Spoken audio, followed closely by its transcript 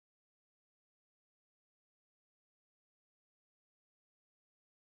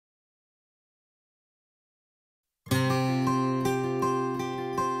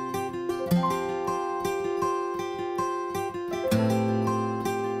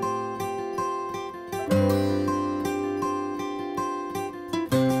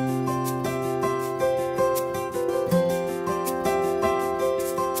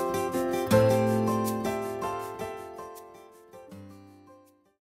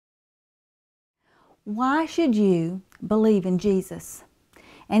Why should you believe in Jesus?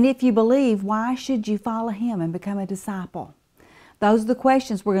 And if you believe, why should you follow Him and become a disciple? Those are the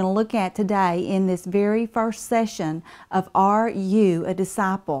questions we're going to look at today in this very first session of Are You a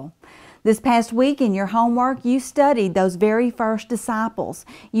Disciple? This past week in your homework, you studied those very first disciples.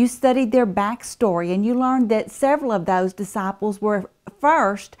 You studied their backstory, and you learned that several of those disciples were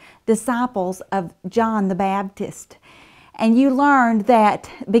first disciples of John the Baptist. And you learned that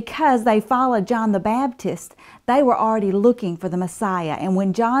because they followed John the Baptist, they were already looking for the Messiah. And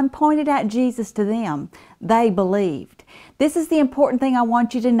when John pointed out Jesus to them, they believed. This is the important thing I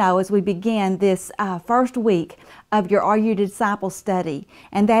want you to know as we begin this first week of your Are You a Disciple study.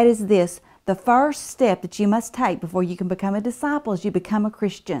 And that is this: the first step that you must take before you can become a disciple is you become a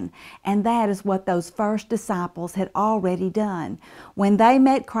Christian. And that is what those first disciples had already done. When they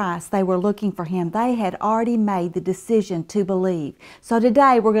met Christ, they were looking for Him. They had already made the decision to believe. So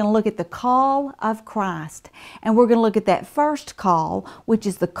today we're going to look at the call of Christ. And we're going to look at that first call, which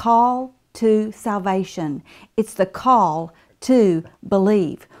is the call to salvation. It's the call to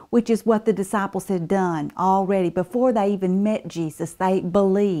believe, which is what the disciples had done already. Before they even met Jesus, they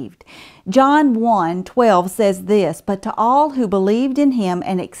believed. John 1:12 says this, "But to all who believed in Him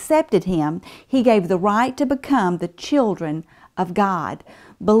and accepted Him, He gave the right to become the children of God."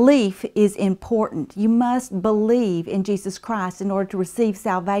 Belief is important. You must believe in Jesus Christ in order to receive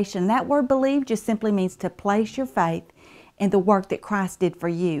salvation. That word believe just simply means to place your faith in the work that Christ did for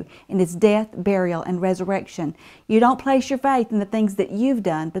you, in His death, burial, and resurrection. You don't place your faith in the things that you've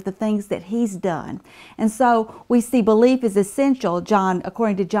done, but the things that He's done. And so we see belief is essential,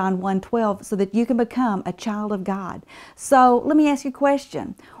 according to John 1:12, so that you can become a child of God. So let me ask you a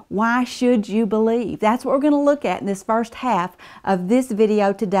question. Why should you believe? That's what we're going to look at in this first half of this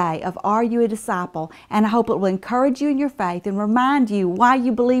video today of Are You a Disciple? And I hope it will encourage you in your faith and remind you why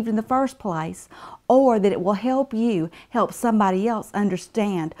you believed in the first place, or that it will help you help somebody else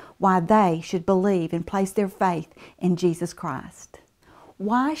understand why they should believe and place their faith in Jesus Christ.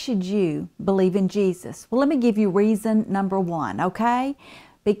 Why should you believe in Jesus? Well, let me give you reason number one, okay?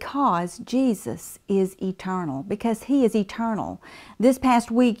 Because Jesus is eternal. Because He is eternal. This past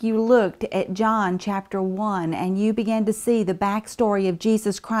week you looked at John chapter 1 and you began to see the backstory of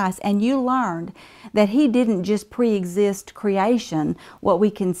Jesus Christ, and you learned that He didn't just pre-exist creation, what we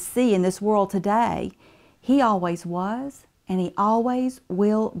can see in this world today. He always was, and He always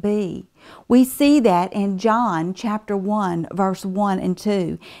will be. We see that in John chapter 1, verse 1 and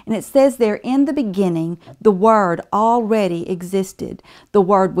 2. And it says there, "In the beginning, the Word already existed. The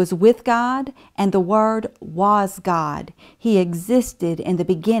Word was with God, and the Word was God. He existed in the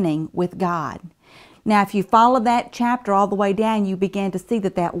beginning with God." Now, if you follow that chapter all the way down, you begin to see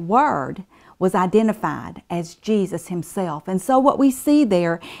that that Word was identified as Jesus Himself. And so what we see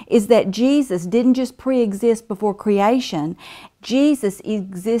there is that Jesus didn't just pre-exist before creation. Jesus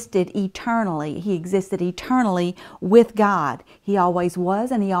existed eternally. He existed eternally with God. He always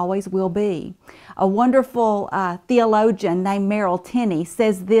was, and He always will be. A wonderful theologian named Merrill Tenney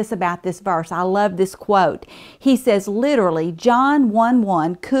says this about this verse. I love this quote. He says, literally, John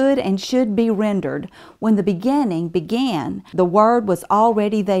 1:1 could and should be rendered, "When the beginning began, the Word was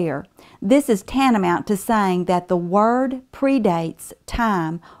already there." This is tantamount to saying that the Word predates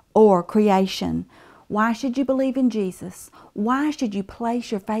time or creation. Why should you believe in Jesus? Why should you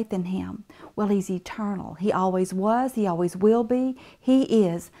place your faith in Him? Well, He's eternal. He always was. He always will be. He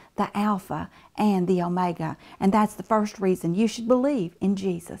is the Alpha and the Omega. And that's the first reason you should believe in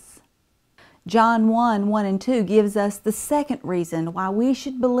Jesus. John 1:1 and 2 gives us the second reason why we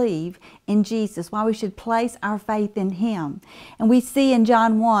should believe in Jesus, why we should place our faith in Him. And we see in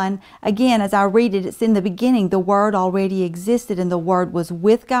John 1, again, as I read it, it's in the beginning, the Word already existed, and the Word was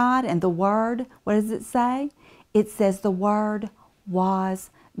with God, and the Word, what does it say? It says the Word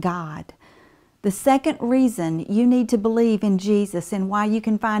was God. The second reason you need to believe in Jesus, and why you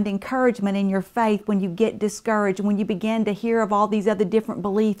can find encouragement in your faith when you get discouraged, when you begin to hear of all these other different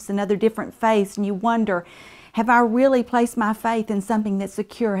beliefs and other different faiths, and you wonder, have I really placed my faith in something that's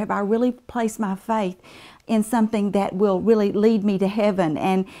secure? Have I really placed my faith in something that will really lead me to heaven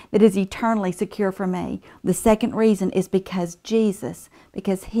and that is eternally secure for me? The second reason is because Jesus,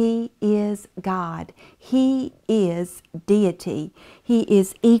 because He is God. He is deity. He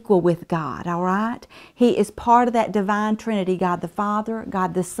is equal with God, all right? He is part of that divine Trinity, God the Father,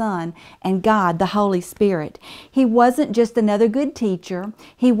 God the Son, and God the Holy Spirit. He wasn't just another good teacher.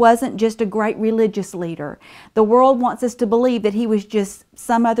 He wasn't just a great religious leader. The world wants us to believe that He was just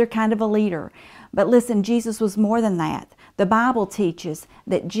some other kind of a leader. But listen, Jesus was more than that. The Bible teaches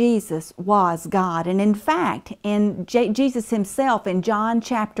that Jesus was God. And in fact, in Jesus himself in John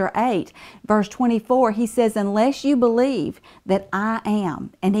chapter 8, verse 24, he says, unless you believe that I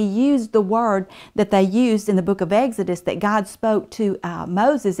am. And he used the word that they used in the book of Exodus that God spoke to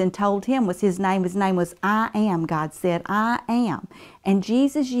Moses and told him was his name. His name was I am, God said, I am. And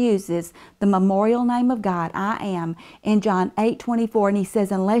Jesus uses the memorial name of God, I am, in John 8:24. And he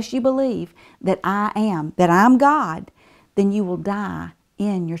says, unless you believe that I am, that I'm God, then you will die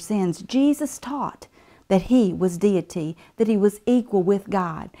in your sins. Jesus taught that he was deity, that he was equal with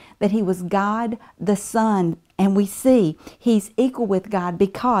God, that he was God the Son. And we see he's equal with God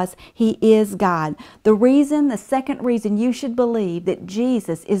because he is God. The second reason you should believe that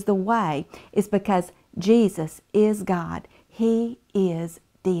Jesus is the way is because Jesus is God. He is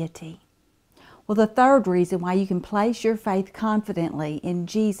deity. Well, the third reason why you can place your faith confidently in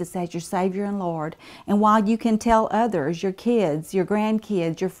Jesus as your Savior and Lord, and while you can tell others, your kids, your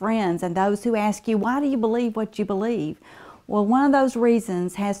grandkids, your friends, and those who ask you, why do you believe what you believe? Well, one of those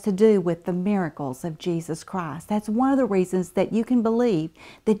reasons has to do with the miracles of Jesus Christ. That's one of the reasons that you can believe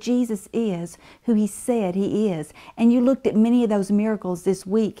that Jesus is who he said he is. And you looked at many of those miracles this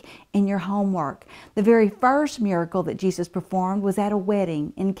week in your homework. The very first miracle that Jesus performed was at a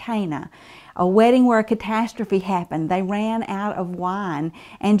wedding in Cana. A wedding where a catastrophe happened. They ran out of wine,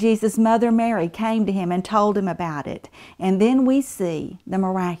 and Jesus' mother Mary came to him and told him about it. And then we see the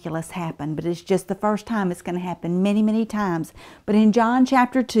miraculous happen, but it's just the first time. It's going to happen many, many times. But in John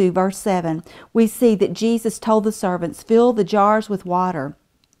chapter 2, verse 7, we see that Jesus told the servants, fill the jars with water.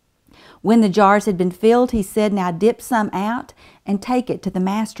 When the jars had been filled, he said, now dip some out and take it to the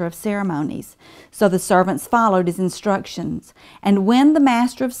master of ceremonies. So the servants followed his instructions. And when the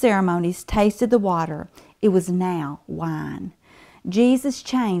master of ceremonies tasted the water, it was now wine. Jesus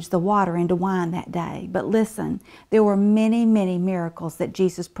changed the water into wine that day. But listen, there were many, many miracles that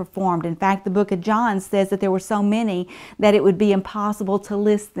Jesus performed. In fact, the book of John says that there were so many that it would be impossible to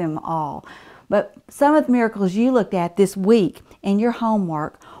list them all. But some of the miracles you looked at this week in your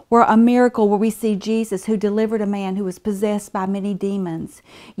homework were a miracle where we see Jesus who delivered a man who was possessed by many demons.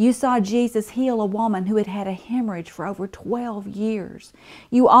 You saw Jesus heal a woman who had had a hemorrhage for over 12 years.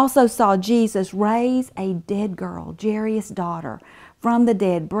 You also saw Jesus raise a dead girl, Jairus' daughter, from the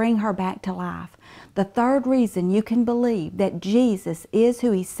dead, bring her back to life. The third reason you can believe that Jesus is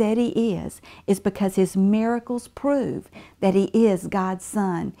who he said he is because his miracles prove that he is God's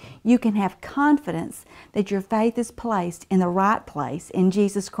Son. You can have confidence that your faith is placed in the right place in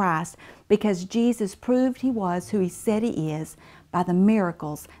Jesus Christ because Jesus proved he was who he said he is by the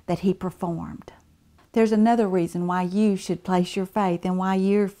miracles that he performed. There's another reason why you should place your faith and why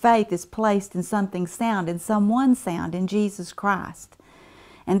your faith is placed in something sound, in someone sound, in Jesus Christ.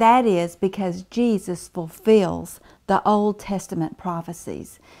 And that is because Jesus fulfills the Old Testament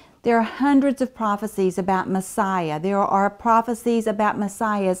prophecies. There are hundreds of prophecies about Messiah. There are prophecies about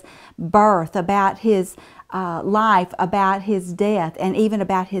Messiah's birth, about his life, about his death, and even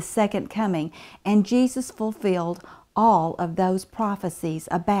about his second coming. And Jesus fulfilled all of those prophecies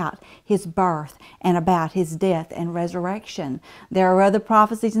about his birth and about his death and resurrection. There are other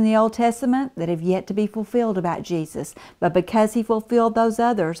prophecies in the Old Testament that have yet to be fulfilled about Jesus, but because he fulfilled those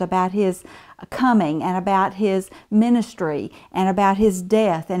others about his coming and about his ministry and about his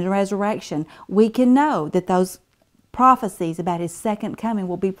death and resurrection, we can know that those prophecies about his second coming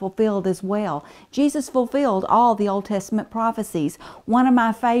will be fulfilled as well. Jesus fulfilled all the Old Testament prophecies. One of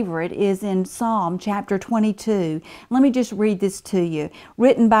my favorite is in Psalm chapter 22. Let me just read this to you.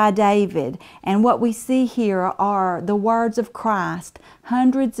 Written by David. And what we see here are the words of Christ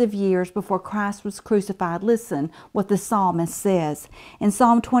hundreds of years before Christ was crucified. Listen what the psalmist says. In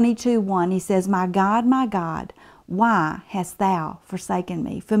Psalm 22:1, he says, my God, why hast thou forsaken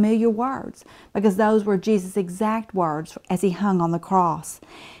me? Familiar words, because those were Jesus' exact words as he hung on the cross.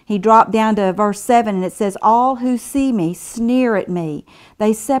 He dropped down to verse 7 and it says, all who see me sneer at me.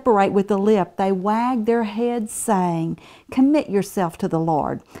 They separate with the lip. They wag their heads saying, commit yourself to the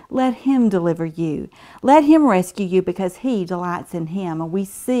Lord. Let him deliver you. Let him rescue you because he delights in him. And we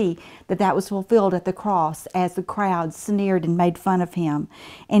see that that was fulfilled at the cross as the crowd sneered and made fun of him.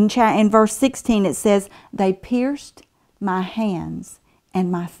 In verse 16 it says, they pierced my hands and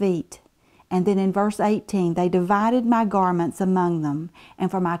my feet And then in verse 18, they divided my garments among them, and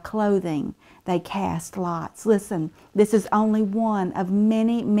for my clothing they cast lots. Listen, this is only one of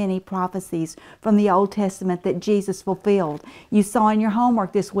many, many prophecies from the Old Testament that Jesus fulfilled. You saw in your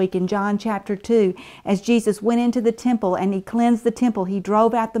homework this week in John chapter 2, as Jesus went into the temple and He cleansed the temple, He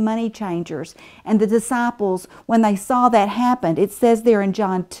drove out the money changers. And the disciples, when they saw that happen, it says there in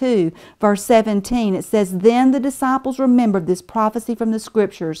John 2, verse 17, it says, "Then the disciples remembered this prophecy from the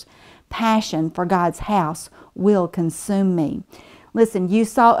Scriptures, passion for God's house will consume me." Listen, you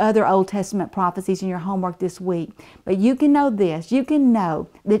saw other Old Testament prophecies in your homework this week, but you can know this. You can know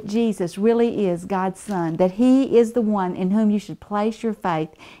that Jesus really is God's Son, that He is the one in whom you should place your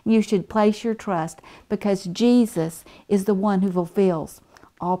faith, you should place your trust, because Jesus is the one who fulfills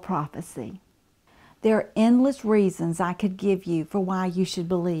all prophecy. There are endless reasons I could give you for why you should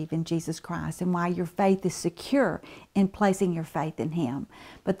believe in Jesus Christ and why your faith is secure in placing your faith in Him.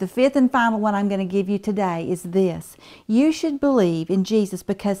 But the fifth and final one I'm going to give you today is this. You should believe in Jesus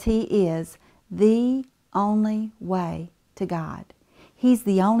because He is the only way to God. He's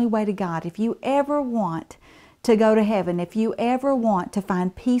the only way to God. If you ever want to go to heaven, if you ever want to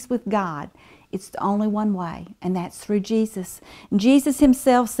find peace with God, it's the only one way, and that's through Jesus. Jesus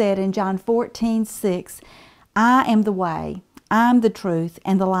Himself said in John 14:6, "I am the way, I'm the truth,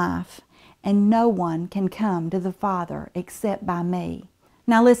 and the life, and no one can come to the Father except by me."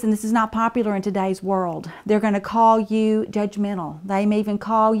 Now listen, this is not popular in today's world. They're going to call you judgmental. They may even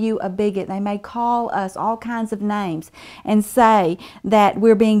call you a bigot. They may call us all kinds of names and say that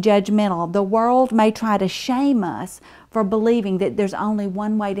we're being judgmental. The world may try to shame us for believing that there's only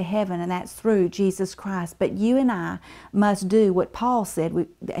one way to heaven, and that's through Jesus Christ. But you and I must do what Paul said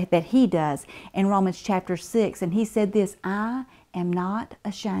that he does in Romans chapter 6. And he said this, "I am not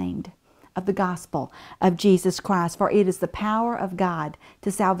ashamed of the gospel of Jesus Christ, for it is the power of God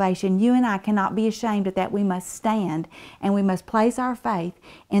to salvation." You and I cannot be ashamed of that. We must stand and we must place our faith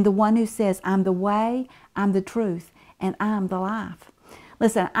in the one who says, "I'm the way, I'm the truth, and I'm the life."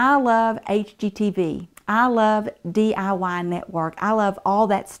 Listen, I love HGTV. I love DIY Network. I love all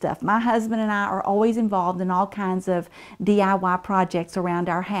that stuff. My husband and I are always involved in all kinds of DIY projects around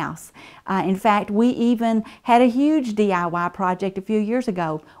our house. In fact, we even had a huge DIY project a few years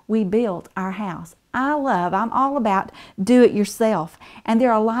ago. We built our house. I'm all about do it yourself. And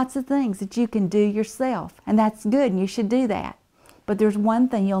there are lots of things that you can do yourself. And that's good, and you should do that. But there's one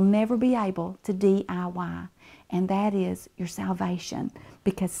thing you'll never be able to DIY, and that is your salvation.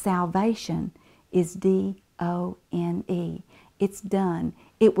 Because salvation is D-O-N-E. It's done.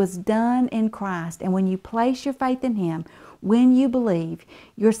 It was done in Christ. And when you place your faith in Him, when you believe,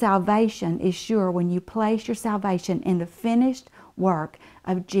 your salvation is sure when you place your salvation in the finished work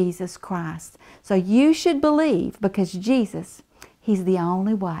of Jesus Christ. So you should believe because Jesus, He's the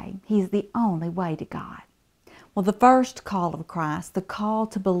only way. He's the only way to God. Well, the first call of Christ, the call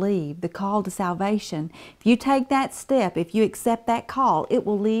to believe, the call to salvation, if you take that step, if you accept that call, it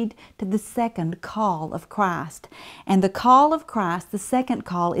will lead to the second call of Christ. And the call of Christ, the second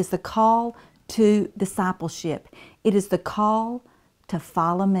call, is the call to discipleship. It is the call to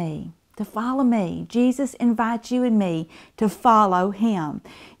follow me. To follow me. Jesus invites you and me to follow Him.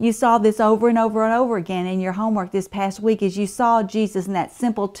 You saw this over and over and over again in your homework this past week as you saw Jesus in that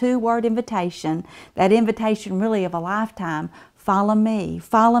simple two-word invitation, that invitation really of a lifetime, follow me,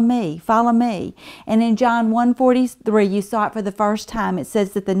 follow me, follow me. And in John 1:43, you saw it for the first time. It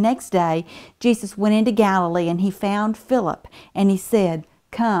says that the next day, Jesus went into Galilee and He found Philip and He said,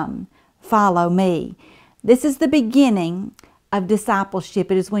 "Come, follow me." This is the beginning of discipleship.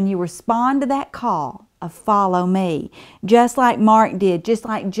 It is when you respond to that call of follow me, just like Mark did, just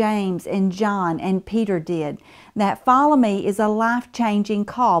like James and John and Peter did. That follow me is a life-changing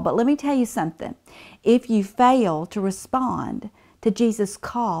call. But let me tell you something. If you fail to respond to Jesus'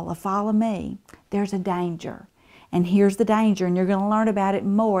 call of follow me, there's a danger. And here's the danger, and you're going to learn about it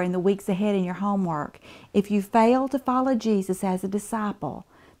more in the weeks ahead in your homework. If you fail to follow Jesus as a disciple,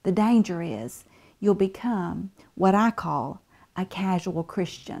 the danger is you'll become what I call a casual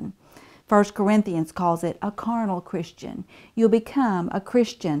Christian. 1 Corinthians calls it a carnal Christian. You'll become a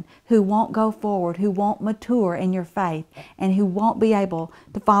Christian who won't go forward, who won't mature in your faith, and who won't be able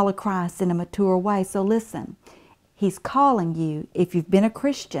to follow Christ in a mature way. So listen, He's calling you, if you've been a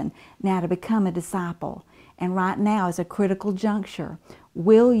Christian, now to become a disciple. And right now is a critical juncture.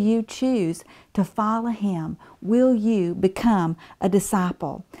 Will you choose to follow Him? Will you become a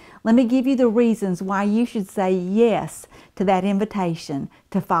disciple? Let me give you the reasons why you should say yes to that invitation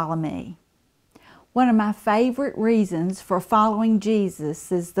to follow me. One of my favorite reasons for following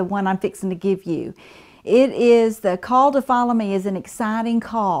Jesus is the one I'm fixing to give you. It is the call to follow me is an exciting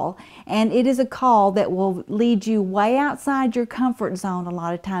call, and it is a call that will lead you way outside your comfort zone a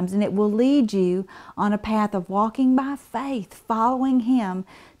lot of times, and it will lead you on a path of walking by faith, following Him,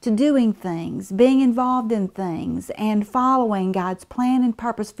 to doing things, being involved in things, and following God's plan and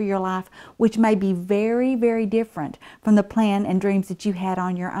purpose for your life, which may be very, very different from the plan and dreams that you had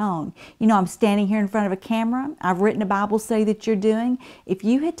on your own. You know, I'm standing here in front of a camera. I've written a Bible study that you're doing. If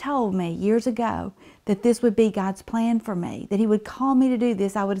you had told me years ago that this would be God's plan for me, that He would call me to do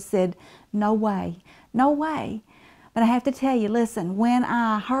this, I would have said, no way, no way. But I have to tell you, listen, when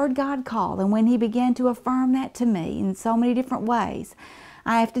I heard God call and when He began to affirm that to me in so many different ways,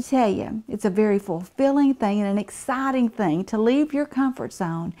 I have to tell you, it's a very fulfilling thing and an exciting thing to leave your comfort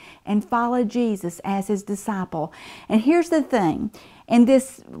zone and follow Jesus as His disciple. And here's the thing, and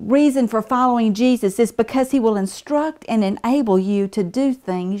this reason for following Jesus is because He will instruct and enable you to do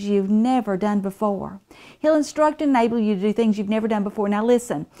things you've never done before. He'll instruct and enable you to do things you've never done before. Now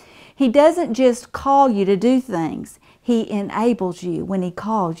listen, He doesn't just call you to do things. He enables you when He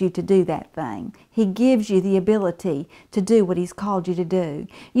calls you to do that thing. He gives you the ability to do what He's called you to do.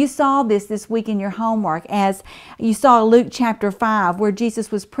 You saw this week in your homework as you saw Luke chapter 5 where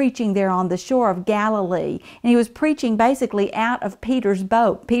Jesus was preaching there on the shore of Galilee. And He was preaching basically out of Peter's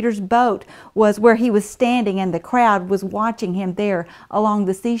boat. Peter's boat was where he was standing and the crowd was watching Him there along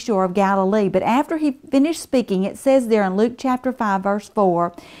the seashore of Galilee. But after He finished speaking, it says there in Luke chapter 5 verse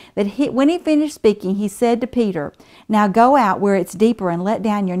 4 that when He finished speaking, He said to Peter, "Now go out where it's deeper and let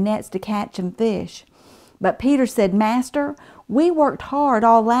down your nets to catch some fish." But Peter said, "Master, we worked hard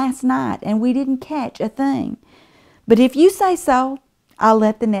all last night and we didn't catch a thing. But if you say so, I'll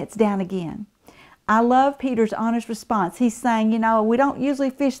let the nets down again." I love Peter's honest response. He's saying, you know, we don't usually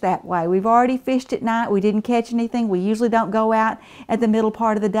fish that way. We've already fished at night. We didn't catch anything. We usually don't go out at the middle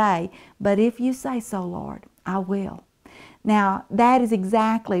part of the day. But if you say so, Lord, I will. Now, that is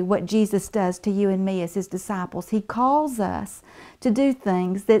exactly what Jesus does to you and me as His disciples. He calls us to do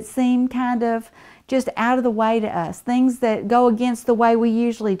things that seem kind of just out of the way to us, things that go against the way we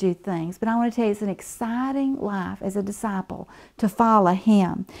usually do things. But I want to tell you, it's an exciting life as a disciple to follow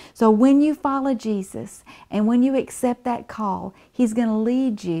Him. So when you follow Jesus and when you accept that call, He's going to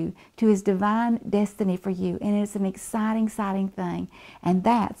lead you to His divine destiny for you. And it's an exciting, exciting thing. And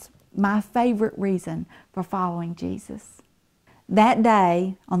that's my favorite reason for following Jesus. That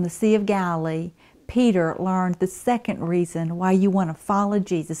day on the Sea of Galilee, Peter learned the second reason why you want to follow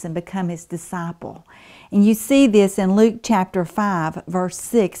Jesus and become His disciple. And you see this in Luke chapter 5, verse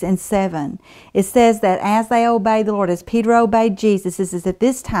 6 and 7. It says that as they obeyed the Lord, as Peter obeyed Jesus, it says at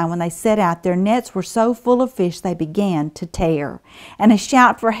this time when they set out, their nets were so full of fish they began to tear. And a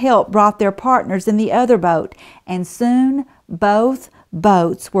shout for help brought their partners in the other boat. And soon both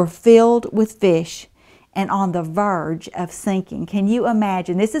boats were filled with fish and on the verge of sinking. Can you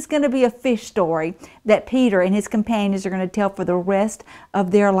imagine? This is going to be a fish story that Peter and his companions are going to tell for the rest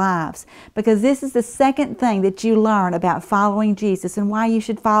of their lives. Because this is the second thing that you learn about following Jesus and why you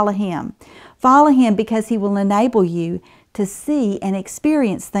should follow Him. Follow Him because He will enable you to see and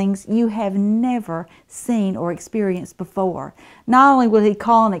experience things you have never seen or experienced before. Not only will He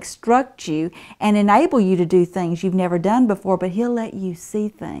call and instruct you and enable you to do things you've never done before, but He'll let you see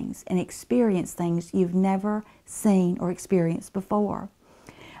things and experience things you've never seen or experienced before.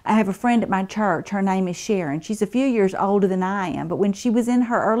 I have a friend at my church. Her name is Sharon. She's a few years older than I am, but when she was in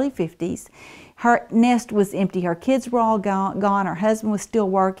her early 50s, her nest was empty. Her kids were all gone. Her husband was still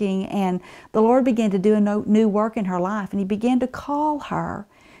working, and the Lord began to do a new work in her life, and He began to call her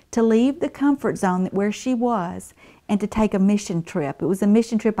to leave the comfort zone where she was and to take a mission trip. It was a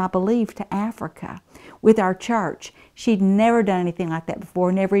mission trip, I believe, to Africa with our church. She'd never done anything like that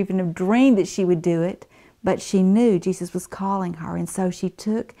before, never even have dreamed that she would do it, but she knew Jesus was calling her, and so she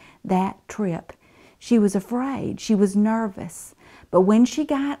took that trip. She was afraid. She was nervous. But when she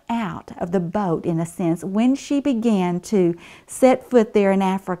got out of the boat, in a sense, when she began to set foot there in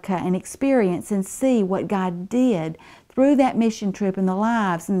Africa and experience and see what God did through that mission trip and the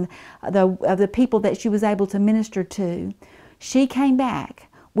lives and of the people that she was able to minister to, she came back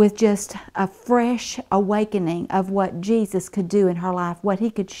with just a fresh awakening of what Jesus could do in her life, what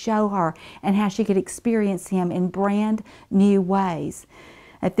He could show her, and how she could experience Him in brand new ways.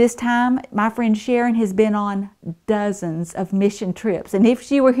 At this time, my friend Sharon has been on dozens of mission trips. And if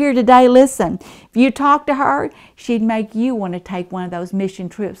she were here today, listen, if you talk to her, she'd make you want to take one of those mission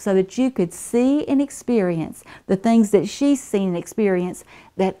trips so that you could see and experience the things that she's seen and experienced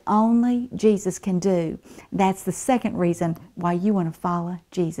that only Jesus can do. That's the second reason why you want to follow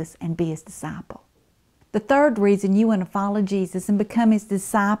Jesus and be His disciple. The third reason you want to follow Jesus and become His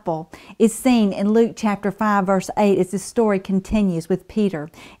disciple is seen in Luke chapter 5, verse 8, as this story continues with Peter.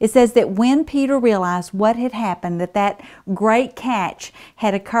 It says that when Peter realized what had happened, that great catch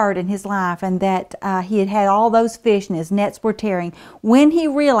had occurred in his life, and that he had had all those fish and his nets were tearing, when he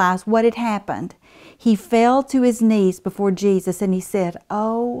realized what had happened, he fell to his knees before Jesus and he said,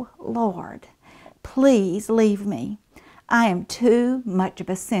 "Oh Lord, please leave me. I am too much of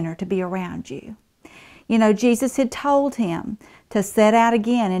a sinner to be around you." You know, Jesus had told him to set out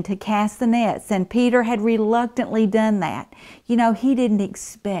again and to cast the nets, and Peter had reluctantly done that. You know, he didn't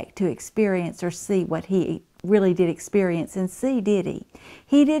expect to experience or see what he really did experience and see, did he?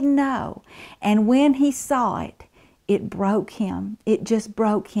 He didn't know. And when he saw it, it broke him. It just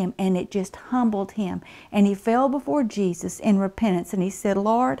broke him, and it just humbled him. And he fell before Jesus in repentance, and he said,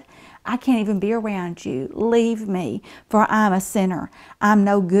 "Lord, I can't even be around you. Leave me, for I'm a sinner. I'm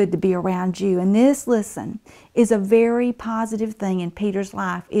no good to be around you." And this, listen, is a very positive thing in Peter's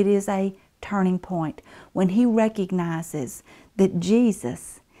life. It is a turning point when he recognizes that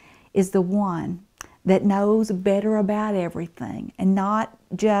Jesus is the one that knows better about everything, and not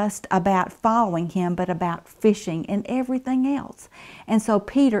just about following Him, but about fishing and everything else. And so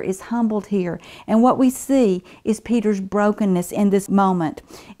Peter is humbled here. And what we see is Peter's brokenness in this moment.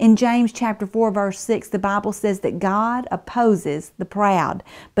 In James chapter 4, verse 6, the Bible says that God opposes the proud,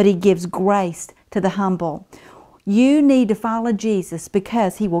 but He gives grace to the humble. You need to follow Jesus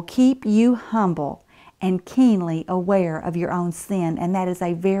because He will keep you humble and keenly aware of your own sin. And that is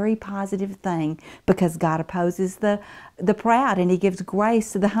a very positive thing, because God opposes the proud and He gives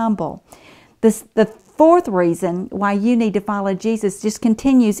grace to the humble. The fourth reason why you need to follow Jesus just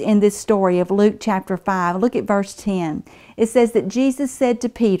continues in this story of Luke chapter 5. Look at verse 10. It says that Jesus said to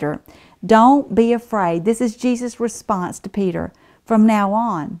Peter, "Don't be afraid." This is Jesus' response to Peter. "From now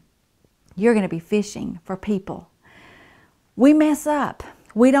on, you're going to be fishing for people." We mess up.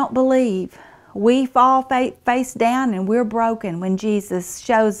 We don't believe. We fall face down and we're broken when Jesus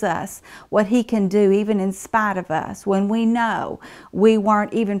shows us what He can do even in spite of us, when we know we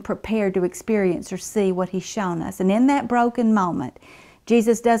weren't even prepared to experience or see what He's shown us. And in that broken moment,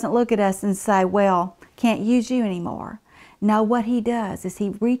 Jesus doesn't look at us and say, "Well, can't use you anymore." No, what He does is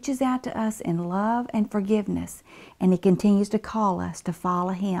He reaches out to us in love and forgiveness, and He continues to call us to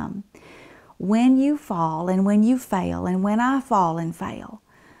follow Him. When you fall and when you fail, and when I fall and fail,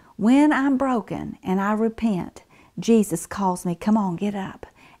 when I'm broken and I repent, Jesus calls me, "Come on, get up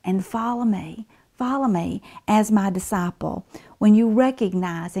and follow me. Follow me as my disciple." When you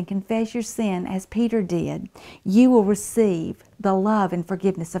recognize and confess your sin as Peter did, you will receive the love and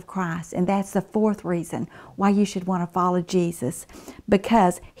forgiveness of Christ. And that's the fourth reason why you should want to follow Jesus,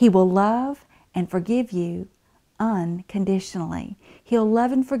 because He will love and forgive you unconditionally. He'll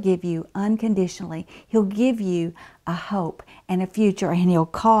love and forgive you unconditionally. He'll give you a hope and a future, and He'll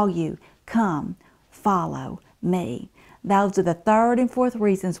call you, "Come, follow me." Those are the third and fourth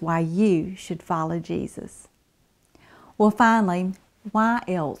reasons why you should follow Jesus. Well, finally, why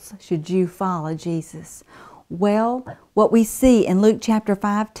else should you follow Jesus? Well, what we see in Luke chapter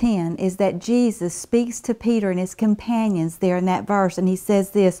 5:10 is that Jesus speaks to Peter and his companions there in that verse, and He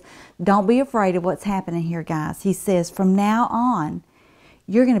says this, "Don't be afraid of what's happening here, guys." He says, "From now on,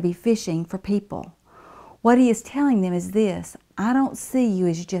 you're going to be fishing for people." What He is telling them is this: I don't see you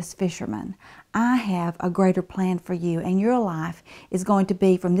as just fishermen. I have a greater plan for you, and your life is going to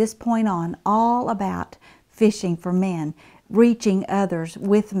be, from this point on, all about fishing for men, reaching others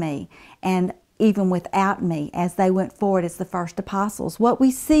with me, and even without me, as they went forward as the first apostles. What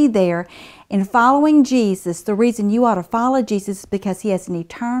we see there in following Jesus, the reason you ought to follow Jesus is because He has an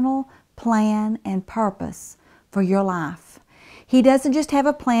eternal plan and purpose for your life. He doesn't just have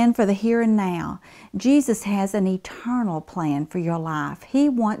a plan for the here and now. Jesus has an eternal plan for your life. He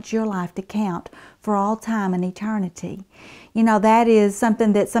wants your life to count for all time and eternity. You know, that is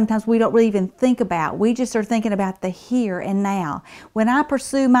something that sometimes we don't really even think about. We just are thinking about the here and now. When I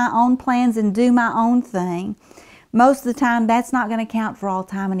pursue my own plans and do my own thing, most of the time that's not going to count for all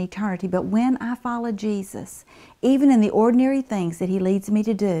time and eternity. But when I follow Jesus, even in the ordinary things that He leads me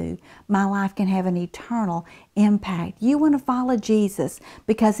to do, my life can have an eternal impact. You want to follow Jesus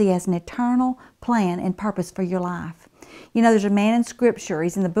because He has an eternal plan and purpose for your life. You know, there's a man in Scripture.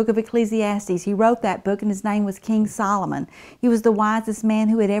 He's in the book of Ecclesiastes. He wrote that book, and his name was King Solomon. He was the wisest man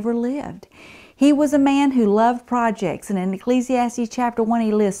who had ever lived. He was a man who loved projects, and in Ecclesiastes chapter 1,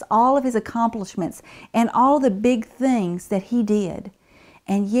 he lists all of his accomplishments and all the big things that he did.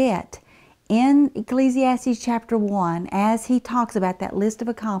 And yet, in Ecclesiastes chapter 1, as he talks about that list of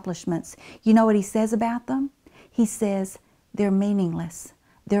accomplishments, you know what he says about them? He says, they're meaningless,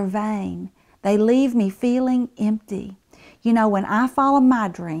 they're vain, They leave me feeling empty. You know, when I follow my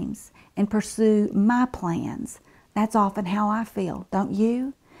dreams and pursue my plans, that's often how I feel, don't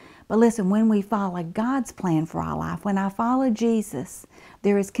you? But listen, when we follow God's plan for our life, when I follow Jesus,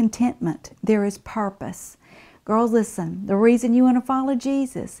 there is contentment, there is purpose. Girls, listen, the reason you want to follow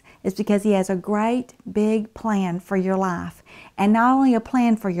Jesus is because He has a great big plan for your life. And not only a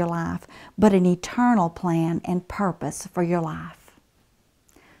plan for your life, but an eternal plan and purpose for your life.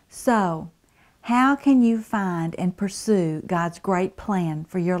 So, how can you find and pursue God's great plan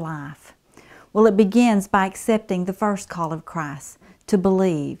for your life? Well, it begins by accepting the first call of Christ, to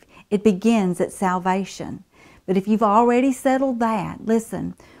believe. It begins at salvation. But if you've already settled that,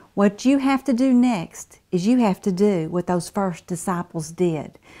 listen, what you have to do next is you have to do what those first disciples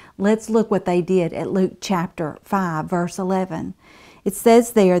did. Let's look what they did at Luke chapter 5, verse 11. It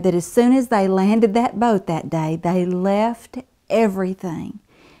says there that as soon as they landed that boat that day, they left everything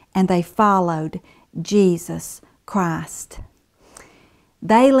and they followed Jesus Christ.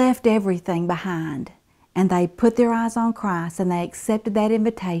 They left everything behind and they put their eyes on Christ and they accepted that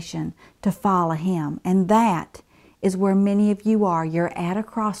invitation to follow Him. And that is where many of you are. You're at a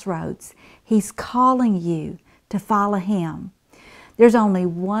crossroads. He's calling you to follow Him. There's only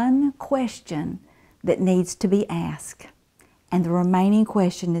one question that needs to be asked. And the remaining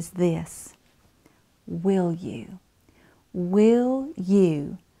question is this: will you? Will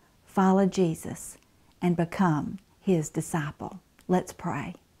you follow Jesus and become His disciple? Let's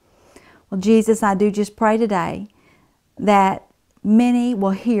pray. Well, Jesus, I do just pray today that many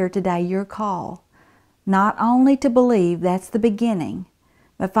will hear today your call, not only to believe, that's the beginning,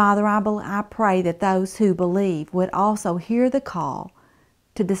 but Father, I pray that those who believe would also hear the call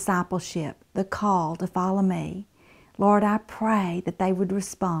to discipleship, the call to follow me. Lord, I pray that they would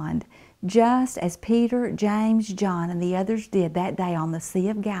respond just as Peter, James, John, and the others did that day on the Sea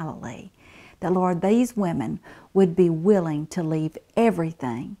of Galilee. That, Lord, these women would be willing to leave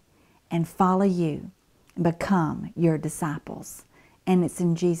everything and follow you and become your disciples. And it's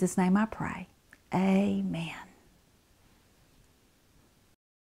in Jesus' name I pray. Amen.